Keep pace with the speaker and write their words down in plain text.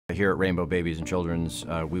Here at Rainbow Babies and Children's,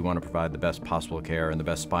 we want to provide the best possible care and the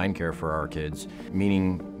best spine care for our kids,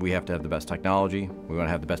 meaning we have to have the best technology. We want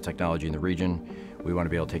to have the best technology in the region. We want to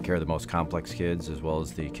be able to take care of the most complex kids as well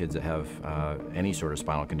as the kids that have any sort of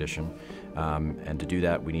spinal condition. And to do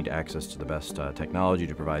that, we need access to the best technology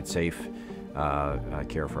to provide safe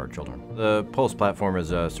care for our children. The Pulse platform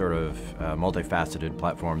is a sort of multifaceted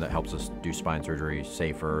platform that helps us do spine surgery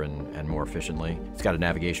safer and more efficiently. It's got a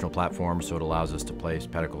navigational platform, so it allows us to place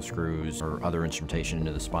pedicle screws or other instrumentation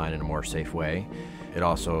into the spine in a more safe way. It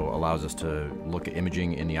also allows us to look at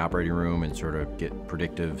imaging in the operating room and sort of get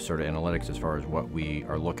predictive sort of analytics as far as what we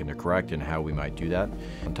are looking to correct and how we might do that.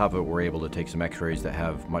 On top of it, we're able to take some x-rays that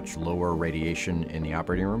have much lower radiation in the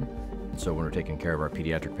operating room. So when we're taking care of our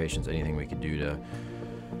pediatric patients, anything we can do to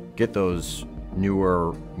get those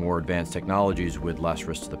newer, more advanced technologies with less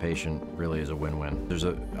risk to the patient really is a win-win. There's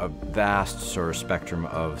a vast sort of spectrum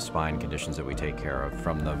of spine conditions that we take care of,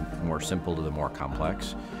 from the more simple to the more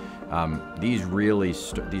complex. These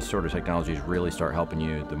sort of technologies really start helping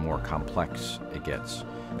you the more complex it gets,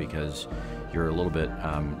 because you're a little bit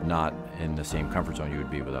not in the same comfort zone you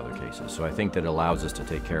would be with other cases. So I think that it allows us to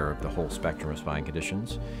take care of the whole spectrum of spine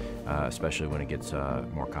conditions, especially when it gets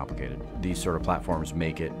more complicated. These sort of platforms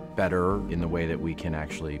make it better in the way that we can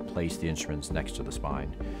actually place the instruments next to the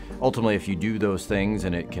spine. Ultimately, if you do those things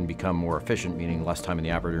and it can become more efficient, meaning less time in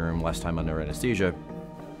the operating room, less time under anesthesia,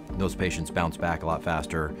 those patients bounce back a lot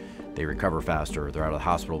faster, they recover faster, they're out of the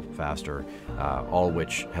hospital faster, all of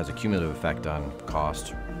which has a cumulative effect on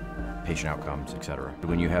cost, patient outcomes, etc.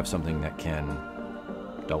 When you have something that can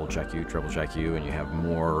double check you, triple check you, and you have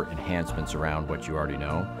more enhancements around what you already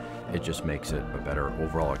know, it just makes it a better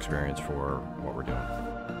overall experience for what we're doing.